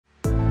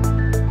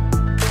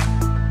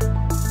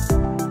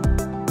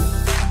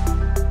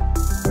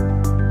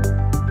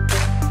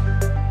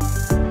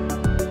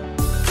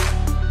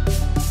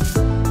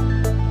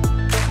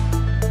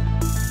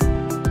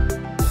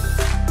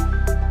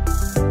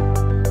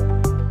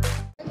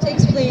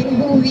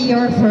who we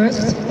are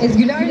first. As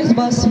Güleryüz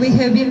Bus, we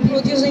have been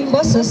producing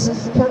buses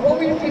for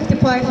over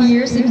 55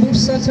 years in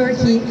Bursa,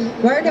 Turkey,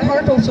 where the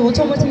heart of the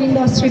automotive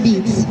industry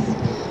beats.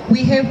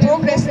 We have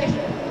progressed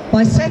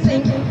by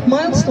setting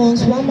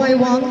milestones one by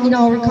one in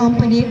our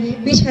company,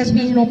 which has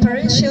been in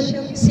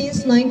operation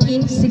since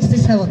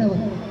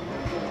 1967.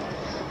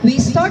 We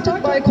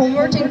started by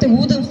converting the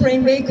wooden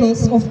frame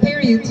vehicles of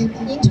period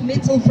into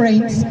metal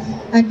frames,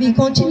 and we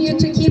continue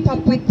to keep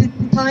up with the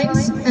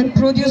times and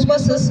produce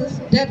buses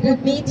that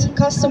would meet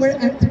customer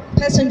and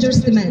passengers'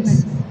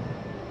 demands.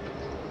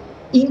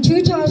 In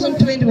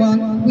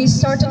 2021, we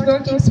started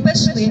working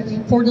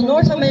specially for the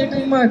North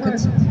American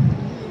market.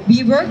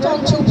 We worked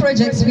on 2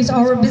 projects with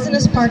our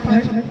business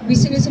partner,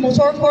 Vicinity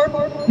Motor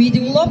Corp. We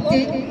developed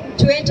the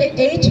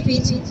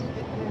 28-feet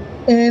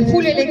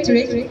full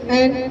electric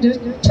and the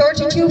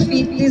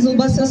 32-feet diesel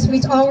buses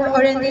with our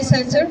R&D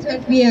center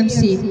and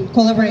VMC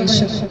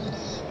collaboration.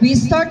 We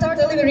started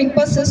delivering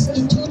buses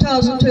in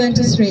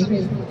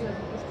 2023.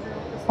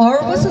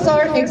 Our buses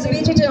are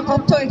exhibited in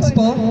Auto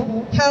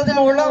Expo, held in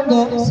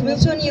Orlando,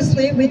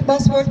 simultaneously with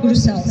Busworld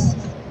Brussels.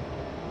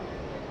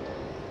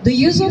 The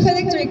use of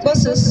electric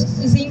buses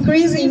is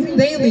increasing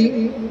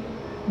daily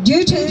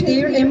due to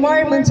their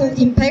environmental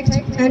impact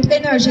and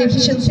energy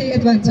efficiency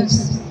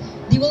advantages.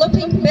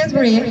 Developing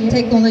battery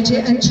technology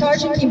and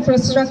charging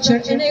infrastructure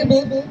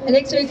enable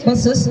electric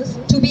buses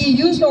to be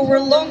used over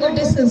longer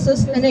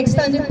distances and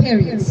extended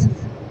periods.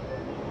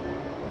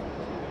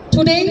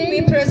 Today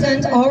we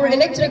present our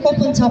electric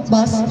open-top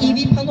bus,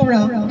 EV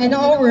Panora, and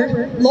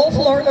our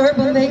low-floor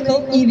urban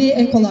vehicle, EV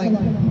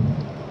Ecoline.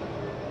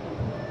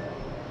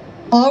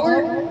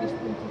 Our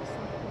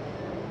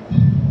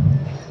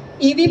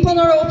EV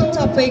Panora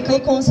open-top vehicle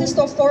consists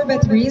of 4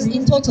 batteries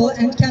in total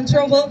and can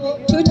travel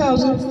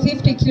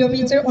 2,050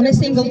 km on a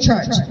single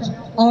charge.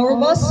 Our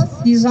bus,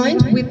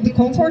 designed with the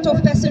comfort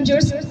of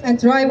passengers and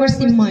drivers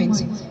in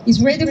mind,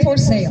 is ready for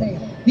sale.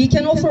 We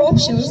can offer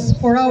options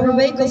for our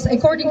vehicles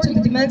according to the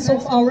demands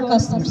of our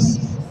customers.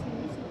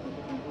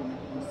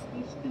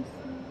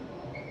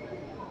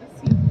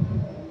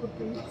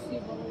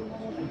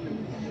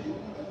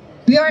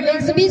 We are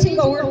exhibiting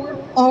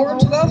our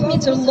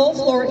 12-meter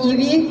low-floor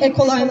EV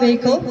Ecoline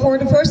vehicle for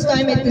the first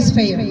time at this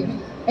fair.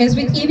 As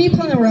with EV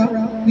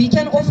Panora, we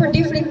can offer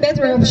different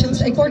battery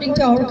options according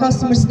to our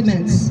customers'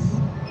 demands.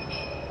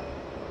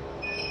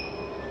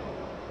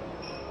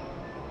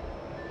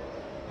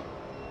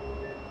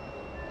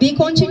 We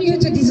continue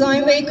to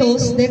design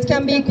vehicles that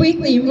can be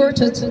quickly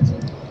inverted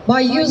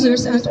by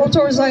users and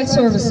authorized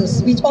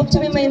services with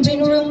optimum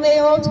engineering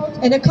layout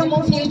and a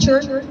common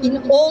feature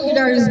in all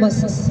Güleryüz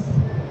buses.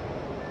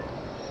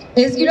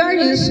 As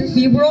Güleryüz,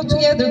 we brought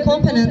together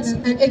components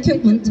and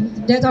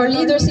equipment that are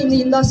leaders in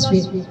the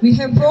industry. We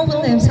have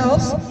proven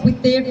themselves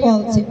with their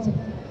quality.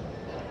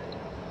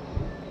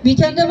 We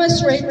can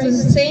demonstrate the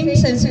same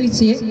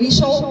sensitivity we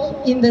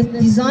show in the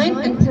design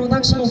and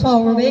production of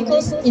our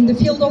vehicles in the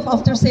field of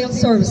after-sales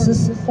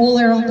services all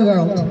around the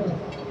world.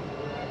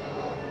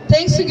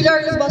 Thanks to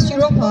Güleryüz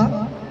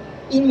Europe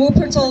in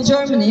Wuppertal,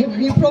 Germany,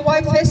 we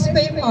provide fast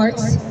spare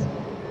parts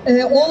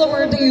all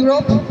over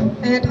Europe,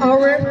 and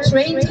our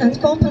trained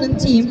and competent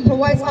team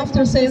provides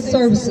after-sales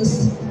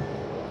services.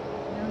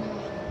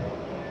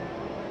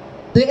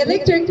 The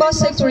electric bus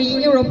sector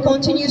in Europe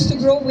continues to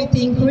grow with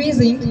the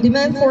increasing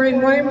demand for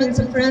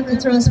environmentally friendly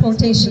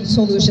transportation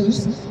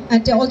solutions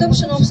and the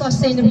adoption of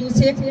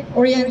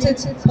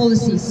sustainability-oriented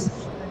policies.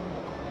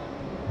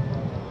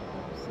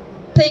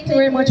 Thank you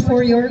very much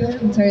for your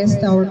interest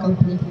in our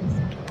company.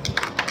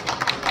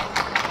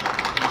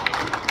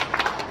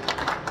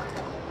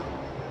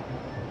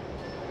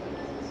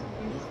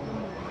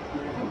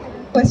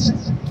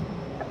 Questions?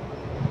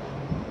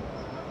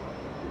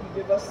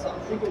 Give us some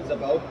figures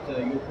about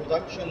your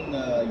production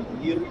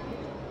year.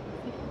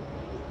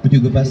 Could you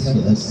give us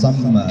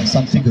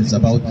some figures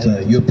about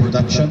your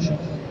production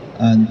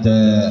and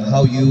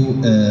how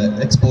you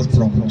export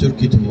from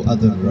Turkey to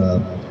other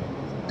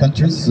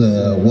countries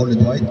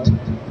worldwide?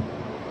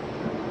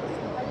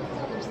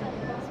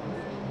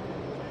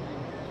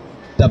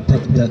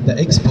 The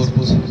export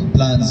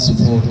plans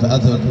for the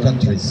other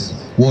countries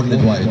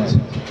worldwide.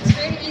 It's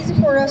very easy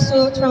for us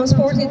to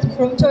transport it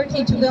from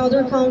Turkey to the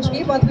other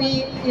country, but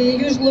we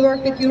usually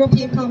work with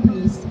European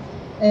companies,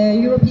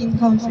 European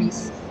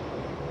countries.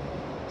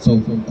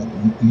 So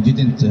you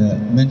didn't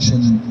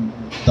mention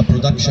the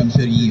production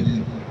per year.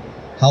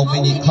 How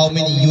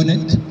many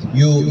units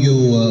you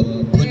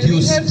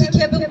produce?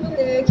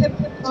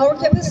 Our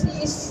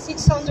capacity is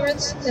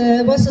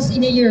 600 buses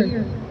in a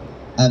year.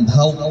 And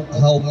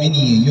how many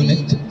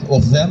units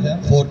of them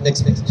for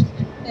export?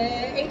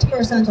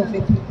 80% of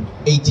it.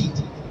 80.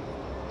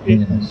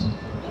 8%.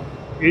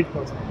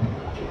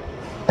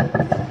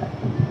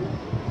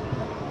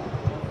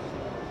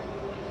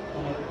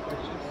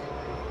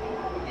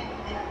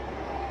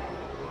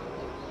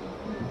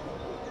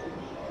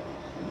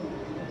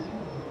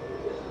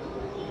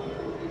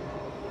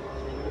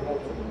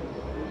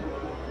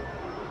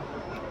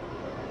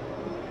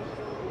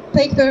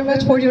 Thank you very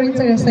much for your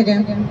interest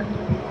again.